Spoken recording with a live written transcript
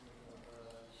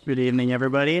Good evening,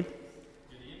 everybody.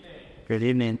 Good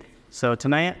evening. So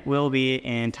tonight we'll be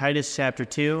in Titus chapter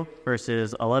 2,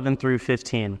 verses 11 through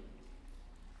 15.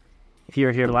 If you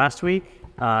were here last week,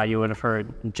 you would have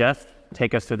heard Jeff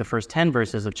take us through the first 10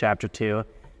 verses of chapter 2,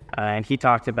 and he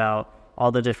talked about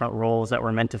all the different roles that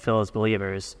we're meant to fill as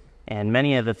believers. And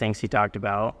many of the things he talked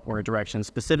about were directions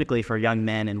specifically for young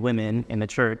men and women in the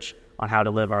church on how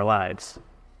to live our lives.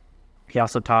 He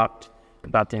also talked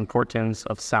about the importance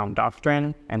of sound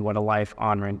doctrine and what a life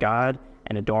honoring God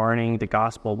and adorning the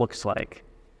gospel looks like.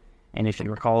 And if you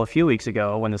recall a few weeks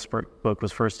ago when this book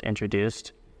was first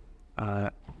introduced,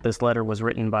 this letter was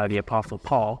written by the apostle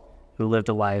Paul, who lived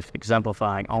a life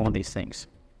exemplifying all of these things.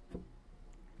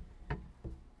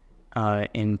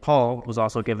 And Paul was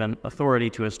also given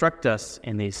authority to instruct us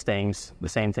in these things, the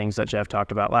same things that Jeff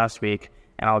talked about last week,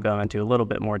 and I'll go into a little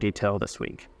bit more detail this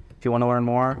week. If you want to learn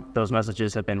more, those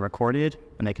messages have been recorded,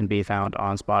 and they can be found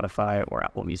on Spotify or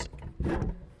Apple Music.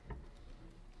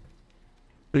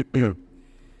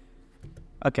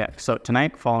 Okay, so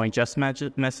tonight, following Jeff's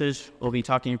message, we'll be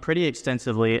talking pretty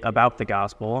extensively about the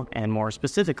gospel, and more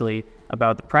specifically,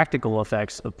 about the practical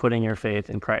effects of putting your faith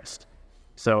in Christ.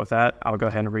 So with that, I'll go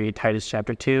ahead and read Titus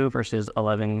chapter 2, verses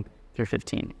 11 through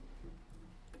 15.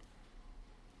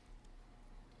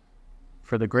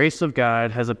 For the grace of God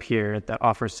has appeared that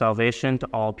offers salvation to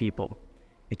all people.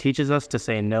 It teaches us to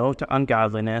say no to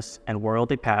ungodliness and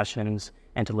worldly passions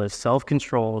and to live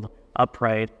self-controlled,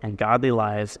 upright, and godly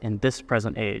lives in this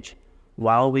present age,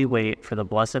 while we wait for the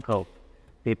blessed hope,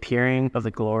 the appearing of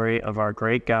the glory of our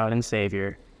great God and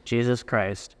Savior, Jesus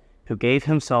Christ, who gave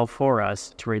himself for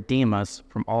us to redeem us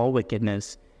from all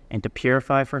wickedness and to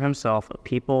purify for himself a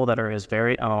people that are his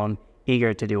very own,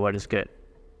 eager to do what is good.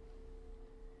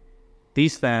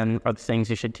 These then are the things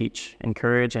you should teach,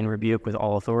 encourage, and rebuke with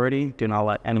all authority. Do not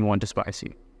let anyone despise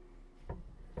you.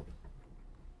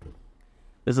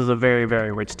 This is a very,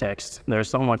 very rich text. There's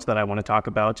so much that I want to talk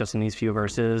about just in these few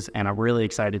verses, and I'm really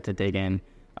excited to dig in.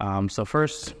 So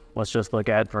first, let's just look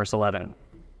at verse 11.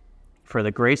 For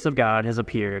the grace of God has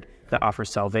appeared that offers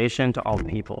salvation to all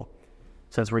people.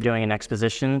 Since we're doing an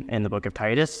exposition in the book of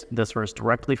Titus, this verse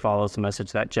directly follows the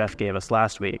message that Jeff gave us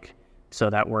last week. So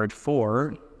that word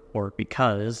for, or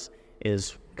because,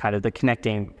 is kind of the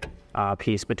connecting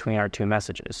piece between our two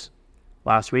messages.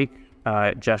 Last week,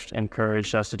 Jeff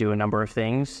encouraged us to do a number of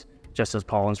things, just as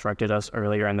Paul instructed us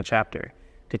earlier in the chapter,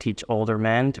 to teach older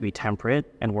men to be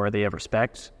temperate and worthy of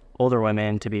respect, older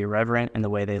women to be reverent in the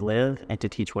way they live and to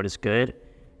teach what is good,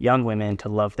 young women to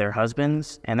love their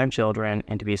husbands and their children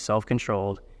and to be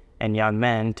self-controlled, and young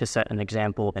men to set an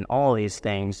example in all these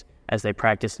things as they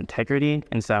practice integrity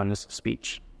and soundness of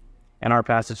speech. In our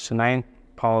passage tonight,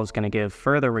 Paul is going to give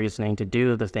further reasoning to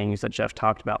do the things that Jeff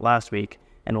talked about last week,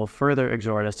 and will further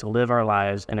exhort us to live our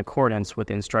lives in accordance with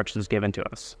the instructions given to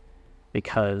us,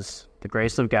 because the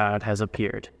grace of God has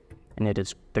appeared, and it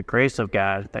is the grace of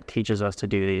God that teaches us to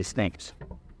do these things.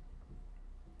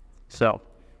 So,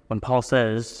 when Paul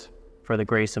says, for the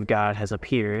grace of God has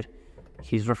appeared,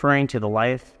 he's referring to the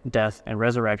life, death, and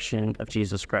resurrection of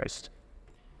Jesus Christ,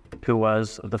 who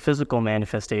was the physical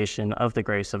manifestation of the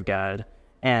grace of God,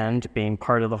 and being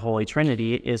part of the Holy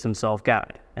Trinity is himself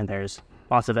God. And there's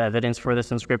lots of evidence for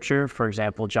this in Scripture. For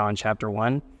example, John chapter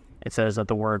 1, it says that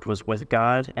the Word was with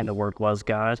God, and the Word was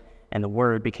God, and the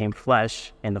Word became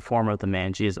flesh in the form of the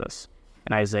man Jesus.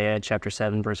 In Isaiah chapter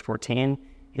 7, verse 14,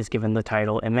 he's given the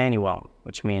title Emmanuel,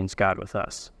 which means God with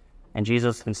us. And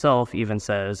Jesus himself even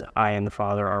says, I and the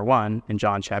Father are one, in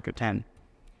John chapter 10.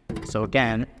 So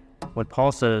again, when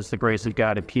Paul says the grace of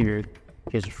God appeared,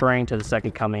 he's referring to the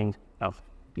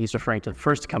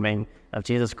first coming of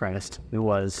Jesus Christ, who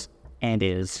was and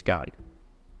is God.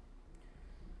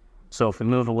 So if we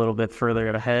move a little bit further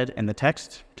ahead in the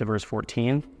text to verse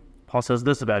 14, Paul says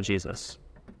this about Jesus.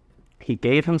 He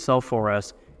gave himself for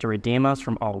us to redeem us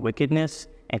from all wickedness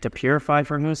and to purify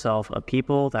for himself a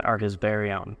people that are his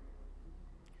very own.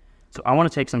 So I want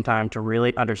to take some time to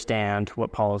really understand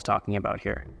what Paul is talking about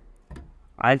here.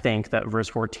 I think that verse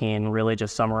 14 really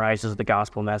just summarizes the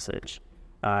gospel message.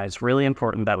 It's really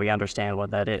important that we understand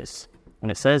what that is. And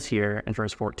it says here in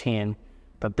verse 14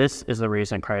 that this is the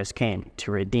reason Christ came,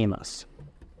 to redeem us.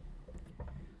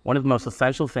 One of the most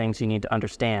essential things you need to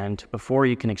understand before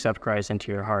you can accept Christ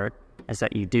into your heart is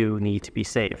that you do need to be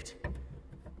saved.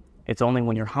 It's only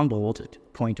when you're humbled to the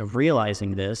point of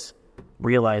realizing this,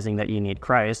 realizing that you need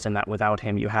Christ and that without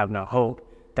him you have no hope,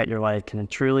 that your life can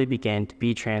truly begin to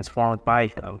be transformed by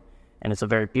him. And it's a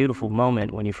very beautiful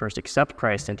moment when you first accept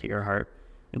Christ into your heart,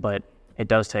 but it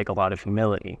does take a lot of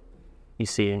humility. You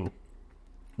see,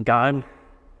 God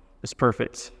is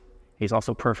perfect. He's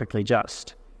also perfectly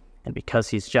just. And because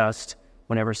he's just,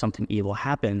 whenever something evil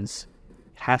happens,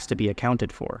 it has to be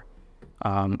accounted for.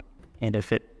 And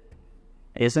if it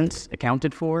isn't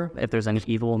accounted for, if there's any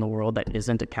evil in the world that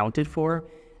isn't accounted for,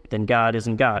 then God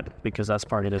isn't God, because that's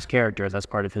part of his character. That's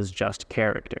part of his just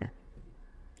character.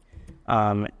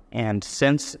 And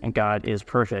since God is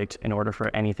perfect, in order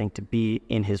for anything to be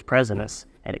in his presence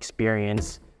and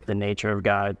experience the nature of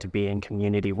God, to be in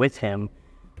community with him,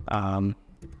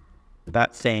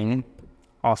 that thing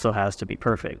also has to be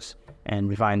perfect. And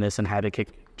we find this in Habakkuk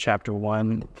chapter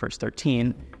 1, verse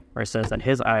 13, where it says that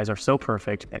his eyes are so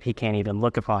perfect that he can't even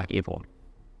look upon evil.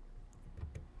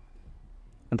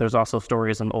 And there's also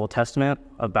stories in the Old Testament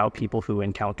about people who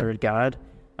encountered God,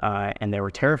 and they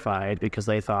were terrified because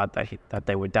they thought that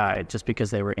they would die just because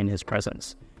they were in his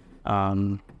presence.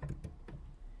 And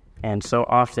so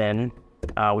often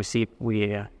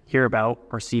we hear about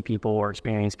or see people or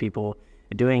experience people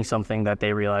doing something that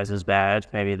they realize is bad.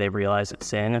 Maybe they realize it's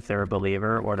sin if they're a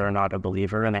believer, or they're not a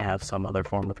believer and they have some other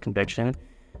form of conviction.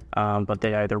 But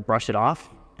they either brush it off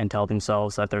and tell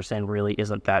themselves that their sin really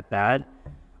isn't that bad,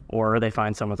 or they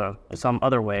find some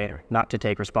other way not to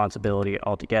take responsibility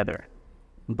altogether.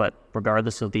 But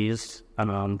regardless of these,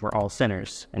 we're all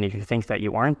sinners. And if you think that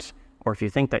you aren't, or if you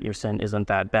think that your sin isn't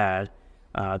that bad,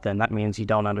 then that means you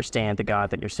don't understand the God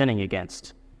that you're sinning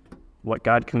against. What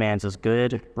God commands is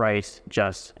good, right,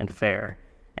 just, and fair.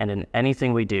 And in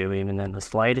anything we do, even in the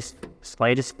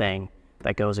slightest thing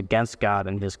that goes against God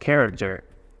and his character,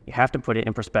 you have to put it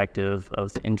in perspective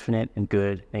of the infinite and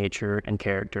good nature and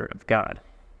character of God.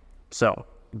 So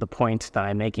the point that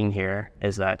I'm making here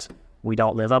is that we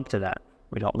don't live up to that.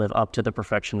 We don't live up to the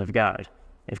perfection of God.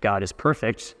 If God is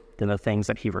perfect, then the things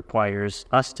that he requires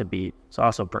us to be is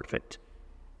also perfect.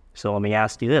 So let me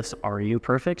ask you this. Are you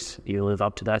perfect? Do you live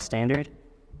up to that standard?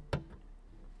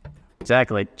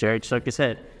 Exactly. Jared shook his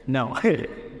head. No. Is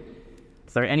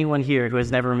there anyone here who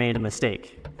has never made a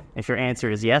mistake? If your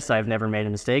answer is yes, I've never made a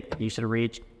mistake, you should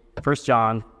read 1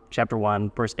 John chapter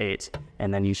 1, verse 8,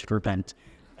 and then you should repent.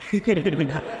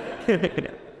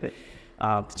 The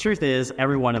truth is,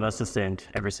 every one of us has sinned.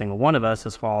 Every single one of us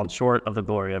has fallen short of the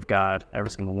glory of God. Every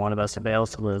single one of us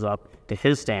fails to live up to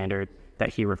his standard that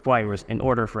he requires in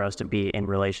order for us to be in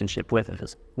relationship with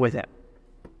him.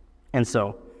 And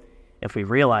so, if we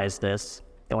realize this,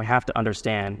 then we have to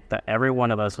understand that every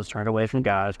one of us was turned away from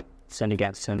God, sinned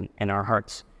against him in our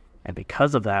hearts. And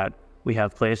because of that, we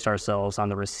have placed ourselves on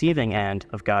the receiving end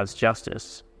of God's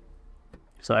justice.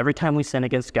 So every time we sin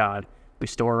against God, we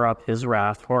store up his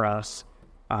wrath for us,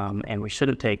 and we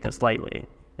shouldn't take this lightly.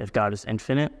 If God is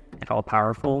infinite and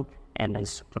all-powerful and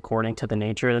is according to the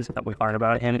nature that we learn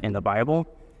about him in the Bible,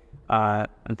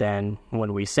 then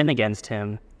when we sin against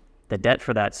him, the debt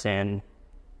for that sin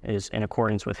is in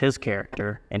accordance with his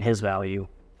character and his value,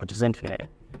 which is infinite.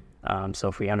 So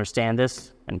if we understand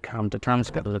this and come to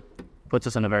terms with it, it puts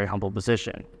us in a very humble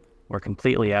position. We're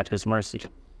completely at his mercy.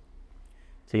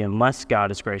 So unless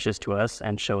God is gracious to us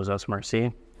and shows us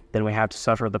mercy, then we have to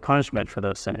suffer the punishment for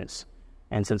those sins.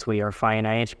 And since we are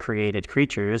finite, created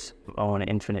creatures who owe an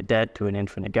infinite debt to an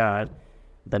infinite God,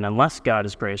 then unless God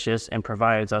is gracious and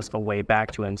provides us a way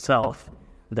back to himself,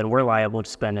 then we're liable to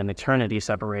spend an eternity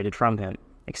separated from him,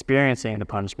 experiencing the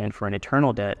punishment for an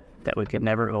eternal debt that we could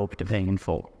never hope to pay in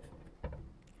full.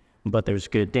 But there's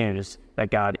good news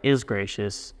that God is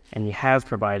gracious, and he has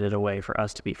provided a way for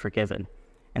us to be forgiven.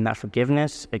 And that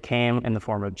forgiveness, it came in the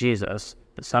form of Jesus,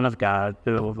 the Son of God,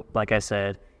 who, like I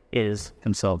said, is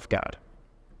himself God.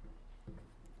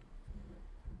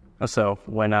 So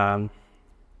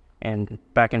and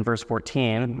back in verse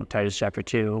 14, Titus chapter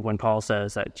 2, when Paul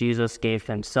says that Jesus gave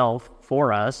himself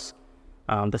for us,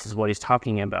 this is what he's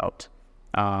talking about.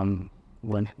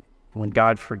 When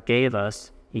God forgave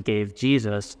us, he gave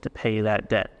Jesus to pay that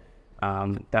debt.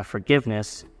 That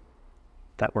forgiveness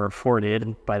that we're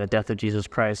afforded by the death of Jesus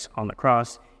Christ on the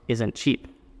cross isn't cheap.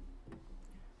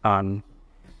 You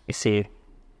see,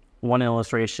 one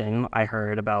illustration I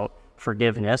heard about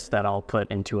forgiveness that I'll put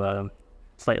into a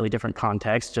slightly different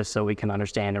context just so we can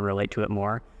understand and relate to it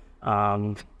more.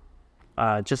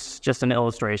 Just an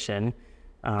illustration.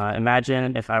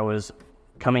 Imagine if I was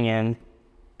coming in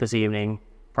this evening,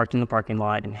 parked in the parking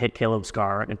lot, and hit Caleb's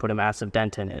car and put a massive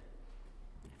dent in it.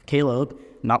 Caleb,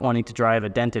 not wanting to drive a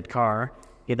dented car,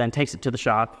 he then takes it to the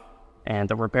shop, and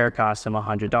the repair costs him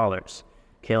 $100.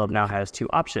 Caleb now has two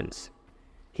options.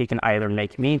 He can either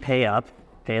make me pay the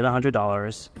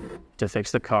 $100 to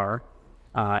fix the car,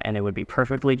 and it would be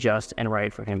perfectly just and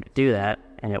right for him to do that,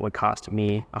 and it would cost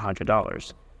me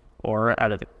 $100. Or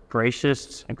out of the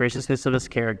graciousness of his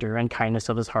character and kindness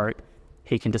of his heart,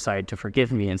 he can decide to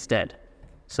forgive me instead.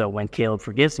 So when Caleb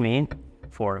forgives me,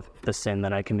 for the sin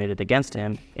that I committed against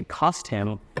him. It cost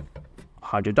him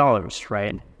 $100,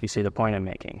 right? You see the point I'm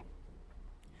making.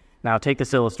 Now take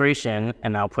this illustration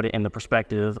and now put it in the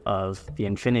perspective of the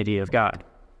infinity of God.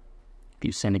 If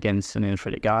you sin against an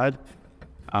infinite God,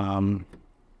 then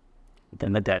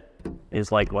the debt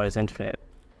is likewise infinite.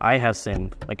 I have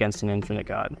sinned against an infinite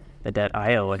God. The debt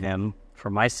I owe him for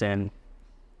my sin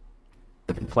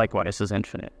likewise is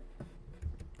infinite.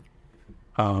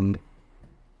 Back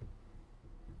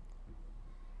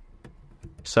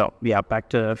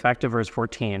to verse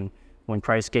 14. When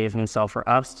Christ gave himself for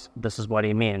us, this is what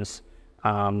he means.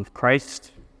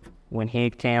 Christ, when he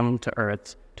came to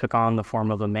earth, took on the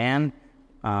form of a man,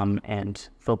 and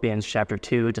Philippians chapter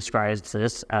 2 describes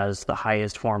this as the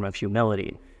highest form of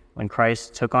humility. When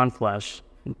Christ took on flesh,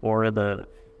 or the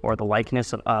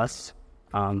likeness of us,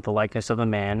 the likeness of a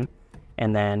man,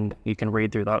 and then you can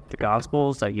read through the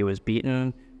Gospels that he was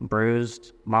beaten,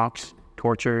 bruised, mocked,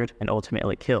 tortured, and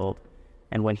ultimately killed.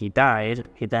 And when he died,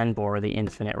 he then bore the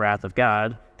infinite wrath of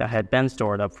God that had been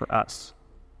stored up for us.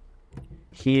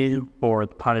 He bore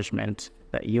the punishment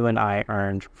that you and I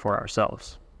earned for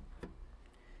ourselves.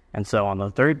 And so on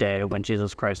the third day, when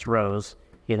Jesus Christ rose,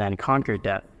 he then conquered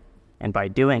death. And by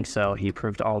doing so, he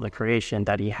proved to all the creation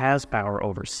that he has power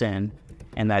over sin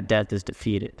and that death is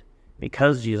defeated.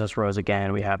 Because Jesus rose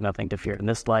again, we have nothing to fear in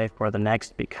this life or the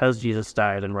next. Because Jesus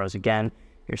died and rose again,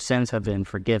 your sins have been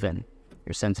forgiven.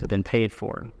 Your sins have been paid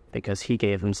for because he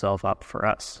gave himself up for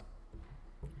us.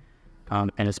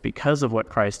 And it's because of what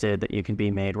Christ did that you can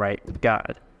be made right with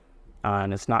God.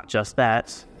 And it's not just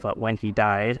that, but when he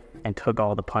died and took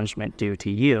all the punishment due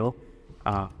to you,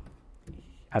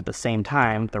 at the same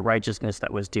time, the righteousness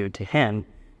that was due to him,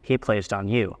 he placed on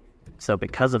you. So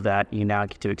because of that, you now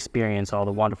get to experience all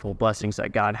the wonderful blessings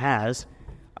that God has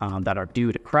that are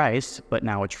due to Christ, but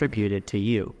now attributed to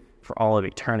you for all of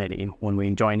eternity when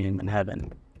we join him in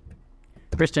heaven.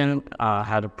 Christian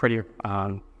had a pretty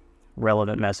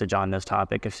relevant message on this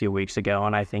topic a few weeks ago,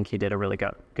 and I think he did a really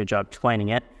good job explaining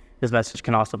it. His message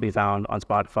can also be found on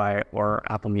Spotify or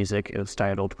Apple Music. It was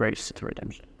titled Grace to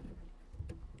Redemption.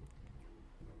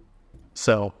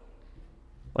 So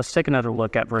let's take another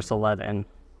look at verse 11.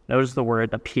 Notice the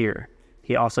word appear.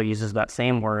 He also uses that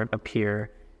same word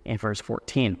appear in verse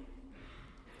 14.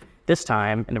 This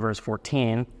time, in verse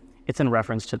 14, it's in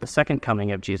reference to the second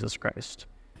coming of Jesus Christ.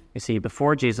 You see,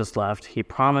 before Jesus left, he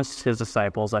promised his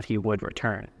disciples that he would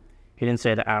return. He didn't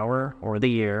say the hour or the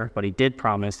year, but he did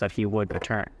promise that he would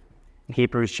return. In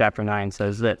Hebrews chapter 9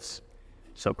 says this,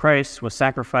 "So Christ was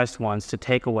sacrificed once to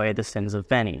take away the sins of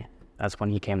many." That's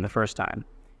when he came the first time.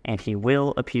 "And he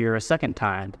will appear a second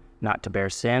time, not to bear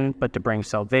sin, but to bring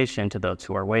salvation to those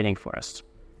who are waiting for us."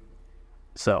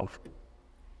 So,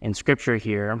 in Scripture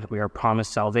here, we are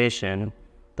promised salvation.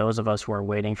 Those of us who are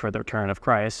waiting for the return of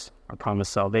Christ are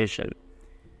promised salvation.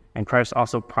 And Christ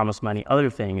also promised many other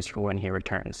things for when he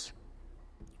returns.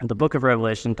 And the book of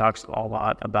Revelation talks a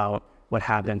lot about what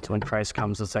happens when Christ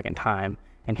comes the second time.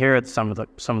 And here are some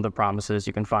of the promises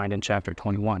you can find in chapter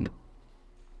 21.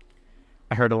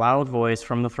 "I heard a loud voice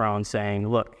from the throne saying,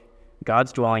 'Look,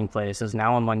 God's dwelling place is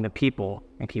now among the people,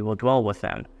 and he will dwell with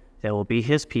them. They will be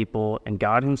his people, and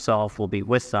God himself will be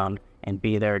with them and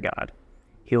be their God.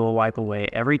 He will wipe away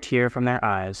every tear from their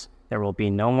eyes. There will be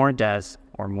no more death,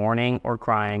 or mourning, or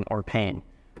crying, or pain,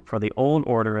 for the old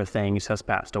order of things has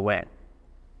passed away.'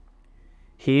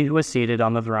 He who was seated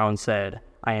on the throne said,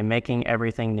 'I am making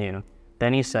everything new.'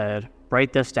 Then he said,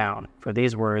 'Write this down, for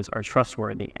these words are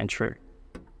trustworthy and true.'"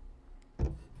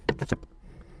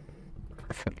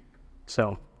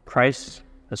 So, Christ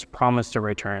has promised to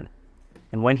return.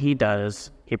 And when he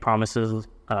does, he promises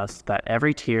us that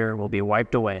every tear will be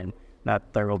wiped away,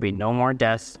 that there will be no more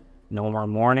death, no more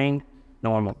mourning,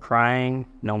 no more crying,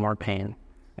 no more pain.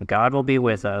 And God will be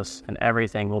with us, and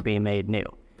everything will be made new.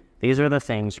 These are the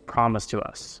things promised to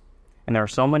us. And there are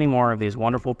so many more of these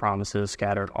wonderful promises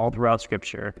scattered all throughout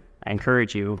Scripture. I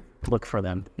encourage you, look for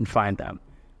them and find them.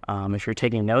 If you're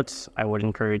taking notes, I would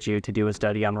encourage you to do a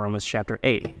study on Romans chapter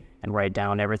 8 and write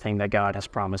down everything that God has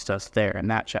promised us there in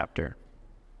that chapter.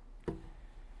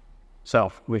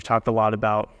 So we've talked a lot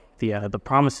about the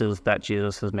promises that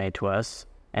Jesus has made to us,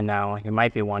 and now you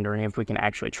might be wondering if we can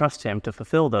actually trust him to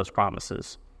fulfill those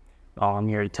promises. Well, I'm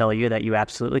here to tell you that you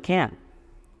absolutely can.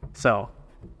 So,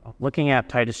 looking at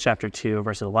Titus chapter 2,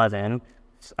 verse 11,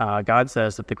 God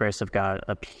says that the grace of God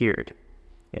appeared.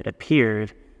 It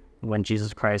appeared when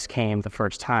Jesus Christ came the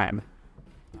first time.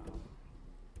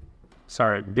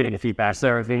 Sorry, getting a feedback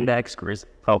there with index.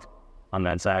 Oh, on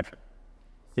that side.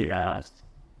 Yeah,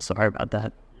 sorry about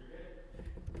that.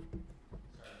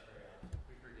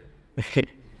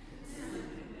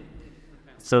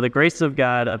 So the grace of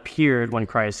God appeared when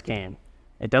Christ came.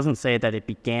 It doesn't say that it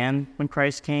began when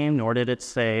Christ came, nor did it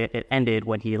say it ended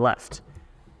when he left.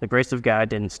 The grace of God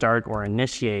didn't start or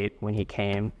initiate when he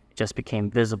came, it just became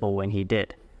visible when he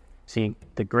did. See,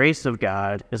 the grace of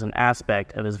God is an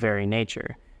aspect of his very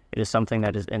nature. It is something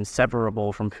that is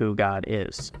inseparable from who God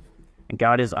is. And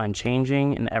God is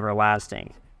unchanging and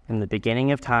everlasting. From the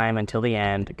beginning of time until the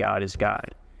end, God is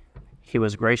God. He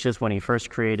was gracious when he first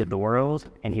created the world,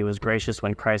 and he was gracious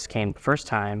when Christ came the first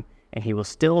time, and he will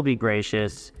still be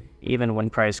gracious even when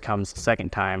Christ comes the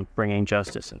second time, bringing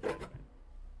justice.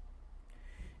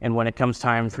 And when it comes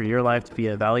time for your life to be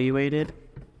evaluated,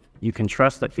 you can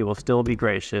trust that he will still be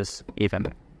gracious even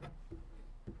then.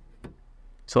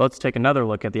 So let's take another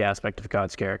look at the aspect of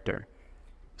God's character.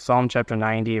 Psalm chapter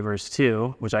 90, verse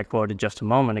 2, which I quoted just a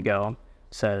moment ago,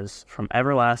 says, "From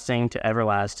everlasting to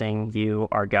everlasting, you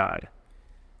are God."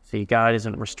 See, God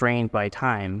isn't restrained by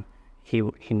time. He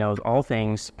knows all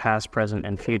things, past, present,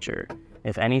 and future.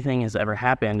 If anything has ever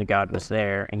happened, God was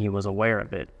there, and he was aware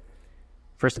of it.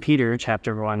 1 Peter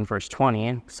chapter 1, verse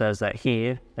 20 says that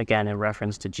he, again in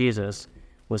reference to Jesus,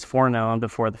 was foreknown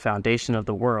before the foundation of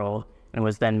the world and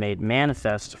was then made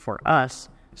manifest for us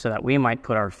so that we might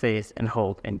put our faith and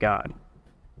hope in God.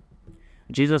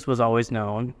 Jesus was always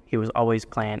known. He was always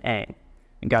plan A.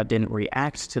 And God didn't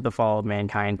react to the fall of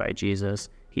mankind by Jesus.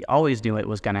 He always knew it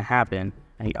was going to happen,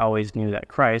 and he always knew that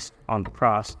Christ on the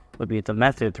cross would be the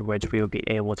method through which we would be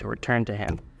able to return to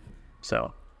him.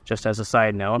 So, just as a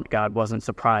side note, God wasn't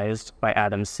surprised by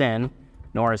Adam's sin,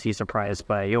 nor is he surprised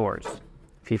by yours.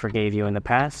 If he forgave you in the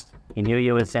past, he knew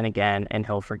you would sin again, and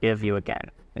he'll forgive you again.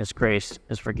 His grace,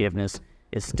 his forgiveness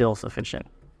is still sufficient.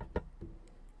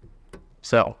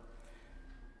 So,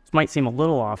 this might seem a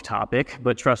little off topic,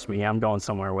 but trust me, I'm going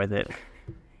somewhere with it.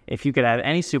 If you could have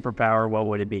any superpower, what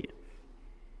would it be?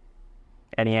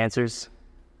 Any answers?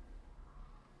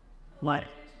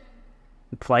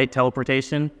 Flight,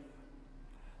 teleportation?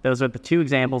 Those are the two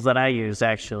examples that I use,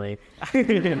 actually.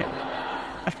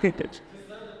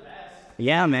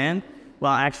 Yeah, man.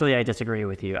 Well, actually, I disagree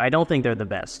with you. I don't think they're the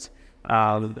best.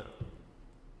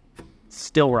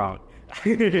 Still wrong.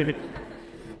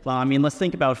 Well, I mean, let's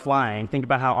think about flying. Think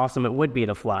about how awesome it would be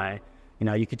to fly. You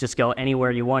know, you could just go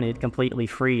anywhere you wanted, completely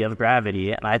free of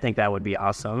gravity, and I think that would be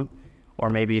awesome.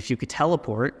 Or maybe if you could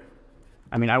teleport.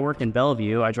 I mean, I work in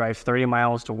Bellevue. I drive 30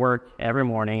 miles to work every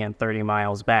morning and 30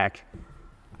 miles back.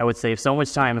 I would save so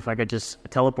much time if I could just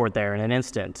teleport there in an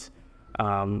instant.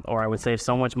 Or I would save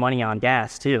so much money on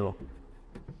gas, too.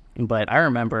 But I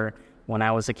remember when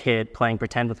I was a kid playing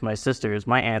pretend with my sisters,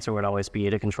 my answer would always be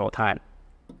to control time.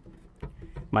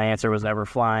 My answer was never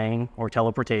flying or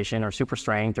teleportation or super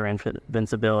strength or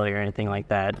invincibility or anything like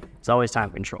that. It's always time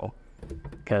control.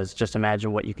 Because just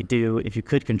imagine what you could do if you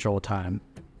could control time.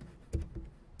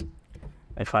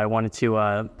 If I wanted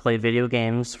to play video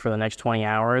games for the next 20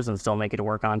 hours and still make it to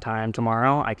work on time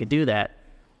tomorrow, I could do that.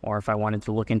 Or if I wanted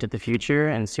to look into the future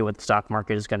and see what the stock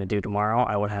market is going to do tomorrow,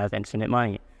 I would have infinite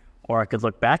money. Or I could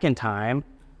look back in time,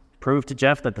 prove to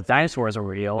Jeff that the dinosaurs are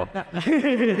real.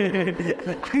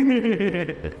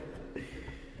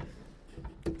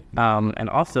 And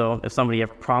also, if somebody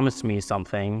ever promised me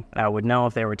something, I would know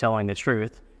if they were telling the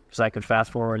truth, because I could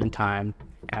fast forward in time,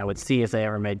 and I would see if they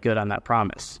ever made good on that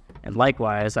promise. And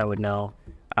likewise, I would know,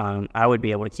 I would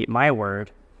be able to keep my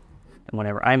word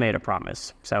whenever I made a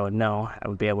promise. So I would know, I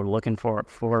would be able to look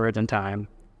forward in time,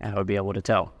 and I would be able to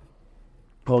tell.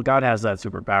 Well, God has that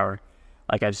superpower.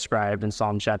 Like I described in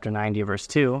Psalm chapter 90, verse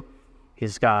 2,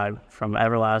 he's God from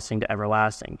everlasting to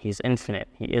everlasting. He's infinite.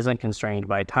 He isn't constrained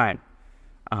by time.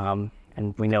 And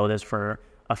we know this for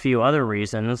a few other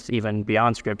reasons, even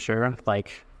beyond Scripture,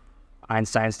 like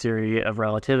Einstein's theory of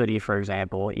relativity, for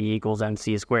example, E equals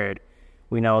mc squared.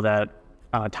 We know that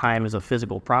time is a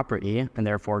physical property, and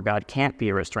therefore God can't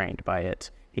be restrained by it.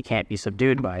 He can't be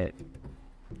subdued by it.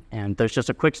 And there's just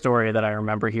a quick story that I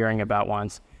remember hearing about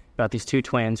once, about these two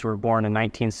twins who were born in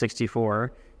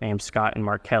 1964, named Scott and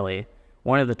Mark Kelly.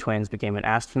 One of the twins became an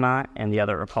astronaut and the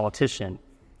other a politician.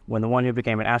 When the one who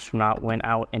became an astronaut went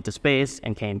out into space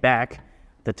and came back,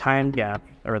 the time gap,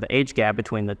 or the age gap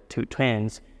between the two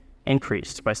twins,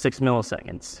 increased by 6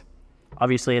 milliseconds.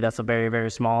 Obviously, that's a very,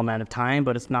 very small amount of time,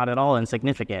 but it's not at all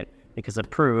insignificant, because it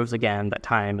proves, again, that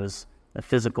time is a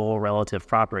physical relative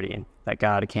property that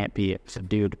God can't be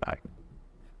subdued by.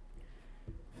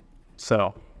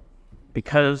 So,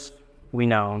 because we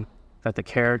know that the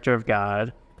character of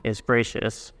God is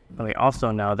gracious, and we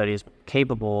also know that he's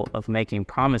capable of making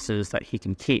promises that he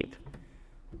can keep.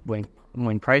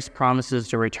 When Christ promises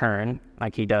to return,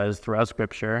 like he does throughout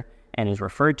Scripture, and is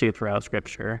referred to throughout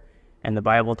Scripture, And the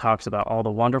Bible talks about all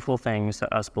the wonderful things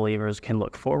that us believers can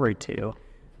look forward to.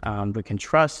 We can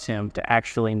trust him to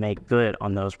actually make good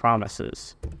on those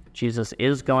promises. Jesus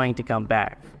is going to come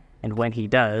back, and when he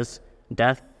does,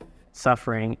 death,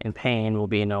 suffering, and pain will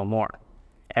be no more.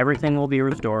 Everything will be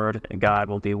restored, and God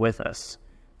will be with us.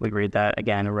 We read that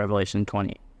again in Revelation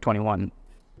 20:21.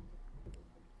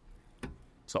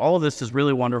 So all of this is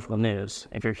really wonderful news.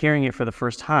 If you're hearing it for the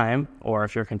first time, or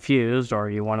if you're confused, or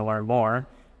you want to learn more,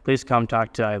 please come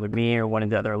talk to either me or one of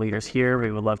the other leaders here.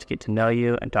 We would love to get to know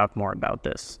you and talk more about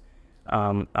this.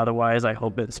 Otherwise, I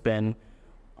hope it's been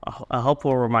a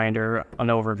helpful reminder, an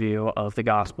overview of the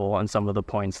gospel and some of the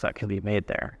points that can be made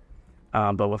there.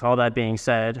 But with all that being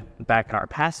said, back in our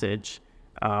passage,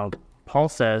 Paul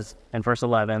says in verse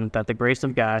 11 that the grace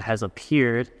of God has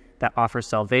appeared that offers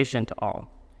salvation to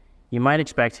all. You might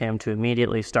expect him to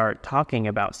immediately start talking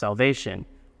about salvation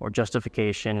or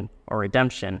justification or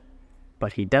redemption,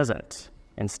 but he doesn't.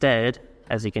 Instead,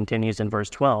 as he continues in verse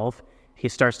 12, he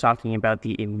starts talking about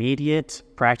the immediate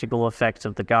practical effects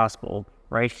of the gospel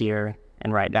right here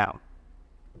and right now.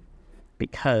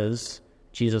 Because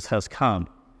Jesus has come,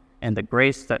 and the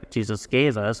grace that Jesus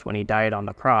gave us when he died on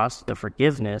the cross, the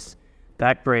forgiveness,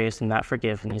 that grace and that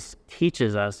forgiveness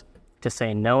teaches us to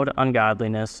say no to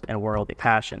ungodliness and worldly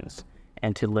passions,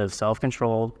 and to live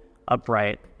self-controlled,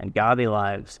 upright, and godly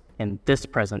lives in this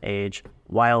present age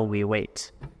while we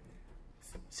wait.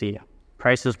 See,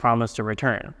 Christ has promised to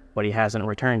return, but he hasn't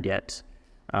returned yet.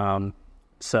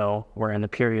 So we're in the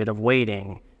period of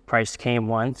waiting. Christ came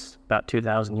once, about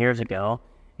 2,000 years ago,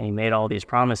 and he made all these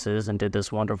promises and did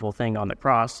this wonderful thing on the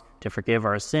cross to forgive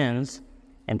our sins.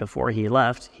 And before he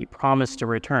left, he promised to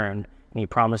return, and he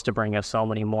promised to bring us so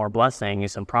many more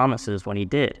blessings and promises when he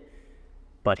did.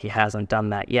 But he hasn't done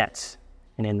that yet.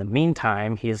 And in the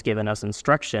meantime, he has given us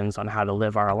instructions on how to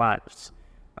live our lives.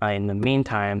 In the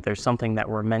meantime, there's something that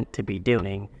we're meant to be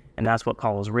doing, and that's what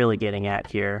Paul is really getting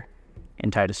at here in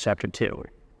Titus chapter 2.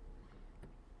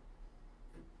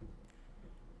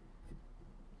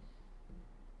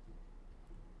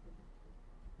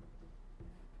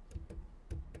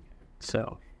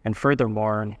 So, and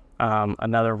furthermore,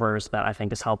 another verse that I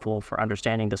think is helpful for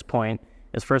understanding this point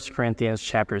is 1 Corinthians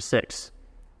chapter 6.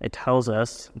 It tells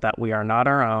us that we are not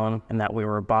our own and that we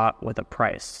were bought with a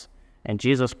price. And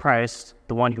Jesus Christ,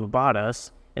 the one who bought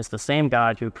us, is the same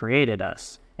God who created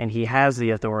us, and he has the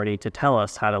authority to tell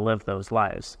us how to live those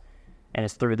lives. And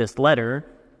it's through this letter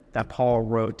that Paul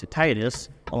wrote to Titus,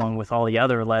 along with all the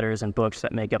other letters and books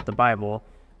that make up the Bible,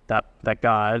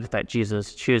 that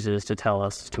Jesus chooses to tell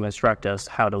us, to instruct us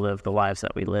how to live the lives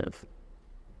that we live.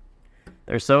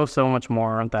 There's so much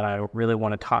more that I really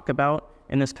want to talk about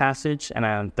in this passage,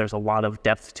 and there's a lot of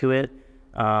depth to it.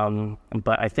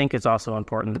 But I think it's also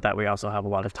important that we also have a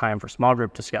lot of time for small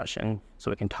group discussion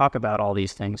so we can talk about all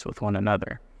these things with one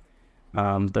another.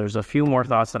 There's a few more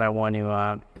thoughts that I want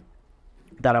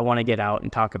to get out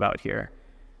and talk about here.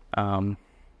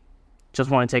 Just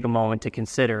want to take a moment to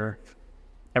consider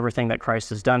everything that Christ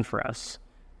has done for us.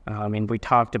 We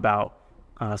talked about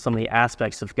some of the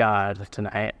aspects of God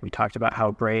tonight. We talked about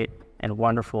how great and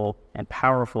wonderful and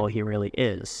powerful he really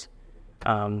is.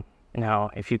 Now,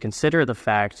 if you consider the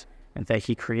fact that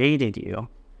he created you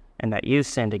and that you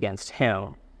sinned against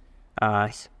him,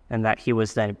 and that he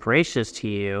was then gracious to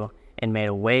you and made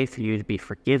a way for you to be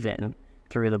forgiven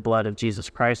through the blood of Jesus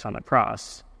Christ on the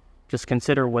cross, just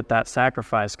consider what that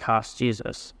sacrifice cost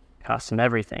Jesus. It cost him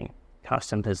everything. It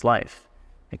cost him his life.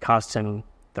 It cost him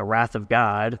the wrath of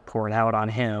God poured out on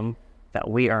him that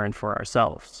we earned for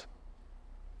ourselves.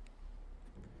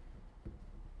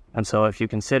 And so if you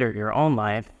consider your own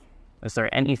life, is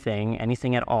there anything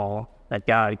at all that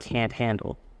God can't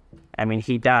handle?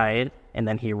 He died, and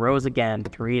then he rose again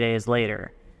 3 days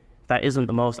later. If that isn't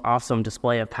the most awesome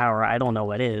display of power, I don't know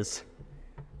what is.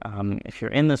 If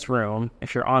you're in this room,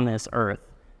 if you're on this earth,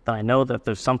 then I know that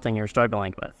there's something you're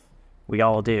struggling with. We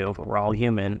all do, but we're all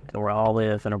human, and we all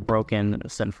live in a broken,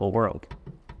 sinful world.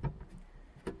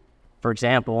 For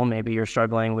example, maybe you're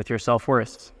struggling with your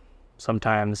self-worth.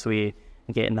 Sometimes we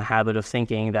get in the habit of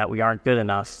thinking that we aren't good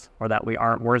enough or that we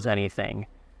aren't worth anything.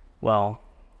 Well,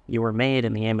 you were made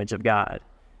in the image of God,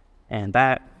 and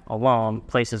that alone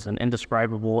places an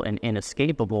indescribable and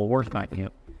inescapable worth on you.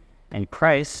 And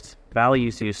Christ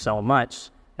values you so much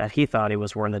that he thought he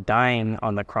was worth dying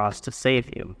on the cross to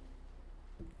save you.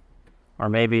 Or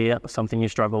maybe something you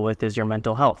struggle with is your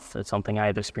mental health. It's something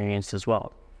I've experienced as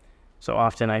well. So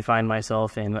often I find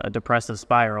myself in a depressive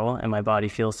spiral and my body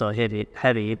feels so heavy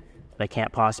that I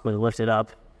can't possibly lift it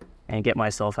up and get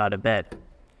myself out of bed.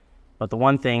 But the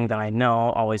one thing that I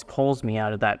know always pulls me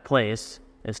out of that place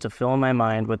is to fill my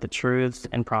mind with the truths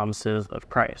and promises of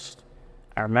Christ.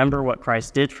 I remember what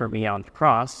Christ did for me on the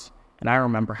cross, and I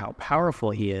remember how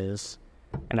powerful he is,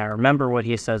 and I remember what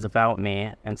he says about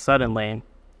me, and suddenly,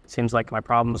 it seems like my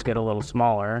problems get a little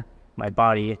smaller, my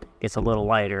body gets a little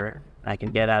lighter, and I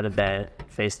can get out of bed,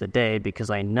 face the day, because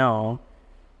I know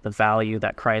the value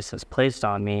that Christ has placed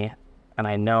on me, and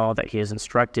I know that he has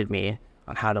instructed me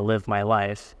on how to live my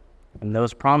life, and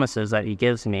those promises that he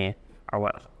gives me are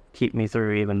what keep me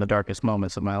through even the darkest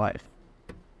moments of my life.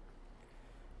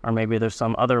 Or maybe there's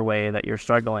some other way that you're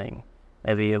struggling.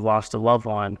 Maybe you've lost a loved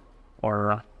one,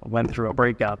 or went through a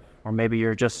breakup, or maybe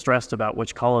you're just stressed about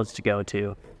which college to go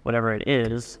to. Whatever it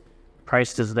is,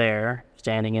 Christ is there,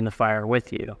 standing in the fire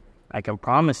with you. I can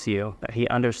promise you that he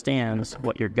understands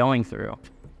what you're going through,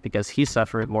 because he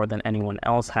suffered more than anyone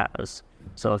else has.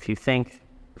 So if you think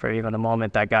for even a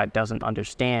moment that God doesn't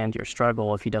understand your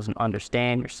struggle, if he doesn't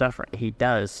understand your suffering, he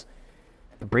does.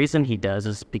 The reason he does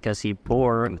is because he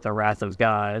bore the wrath of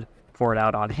God, poured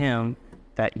out on him,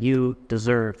 that you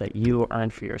deserve, that you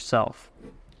earned for yourself.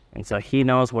 And so he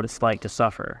knows what it's like to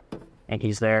suffer, and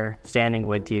he's there standing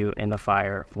with you in the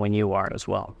fire when you are as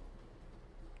well.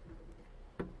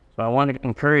 So I want to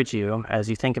encourage you, as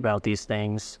you think about these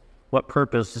things, what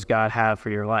purpose does God have for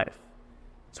your life?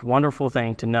 It's a wonderful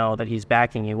thing to know that he's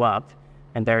backing you up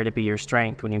and there to be your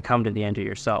strength when you come to the end of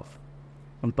yourself.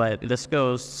 But this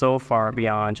goes so far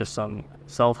beyond just some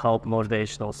self-help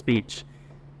motivational speech.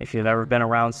 If you've ever been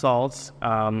around salts,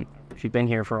 if you've been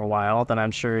here for a while, then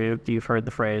I'm sure you've heard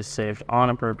the phrase saved on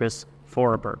a purpose,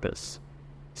 for a purpose.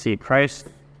 See, Christ,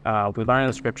 we learn in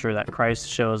the scripture that Christ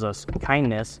shows us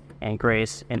kindness and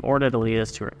grace in order to lead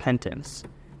us to repentance.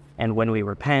 And when we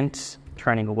repent,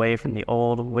 turning away from the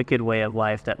old, wicked way of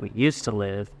life that we used to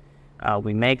live,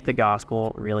 we make the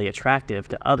gospel really attractive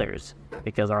to others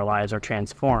because our lives are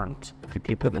transformed.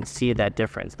 People can see that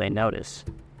difference, they notice.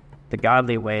 The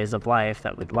godly ways of life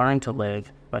that we've learned to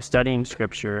live by studying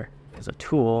scripture is a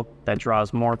tool that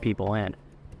draws more people in.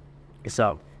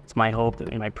 So it's my hope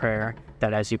and my prayer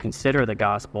that as you consider the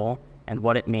gospel and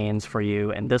what it means for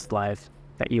you in this life,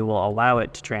 that you will allow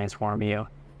it to transform you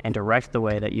and direct the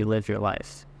way that you live your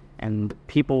life. And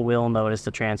people will notice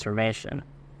the transformation.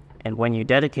 And when you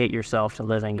dedicate yourself to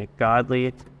living a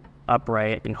godly,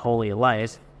 upright, and holy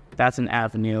life, that's an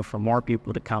avenue for more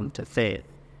people to come to faith,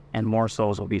 and more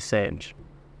souls will be saved.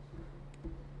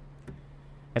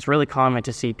 It's really common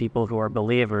to see people who are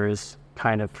believers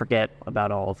kind of forget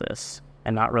about all of this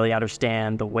and not really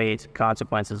understand the weight,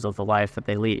 consequences of the life that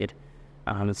they lead.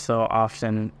 So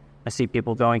often I see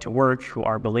people going to work who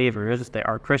are believers, they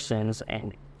are Christians,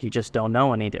 and you just don't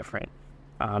know any different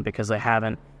because they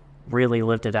haven't really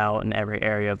lived it out in every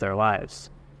area of their lives.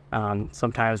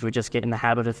 Sometimes we just get in the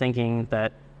habit of thinking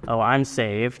that, oh, I'm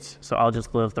saved, so I'll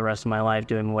just live the rest of my life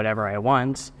doing whatever I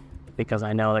want because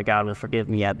I know that God will forgive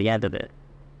me at the end of it.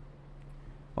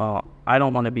 Well, I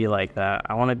don't want to be like that.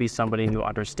 I want to be somebody who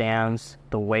understands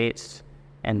the weight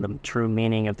and the true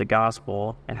meaning of the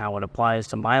gospel and how it applies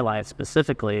to my life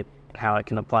specifically and how it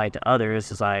can apply to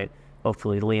others as I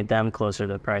hopefully lead them closer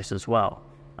to Christ as well.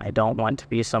 I don't want to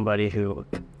be somebody who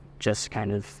just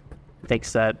kind of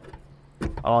thinks that,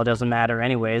 oh, it doesn't matter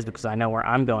anyways because I know where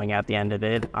I'm going at the end of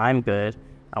it. I'm good.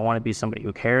 I want to be somebody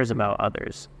who cares about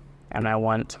others. And I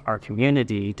want our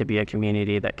community to be a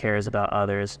community that cares about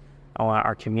others. I want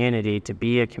our community to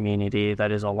be a community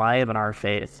that is alive in our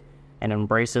faith and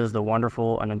embraces the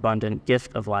wonderful and abundant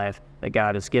gift of life that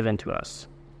God has given to us.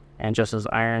 And just as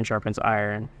iron sharpens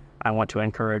iron, I want to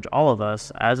encourage all of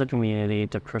us as a community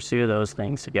to pursue those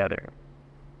things together.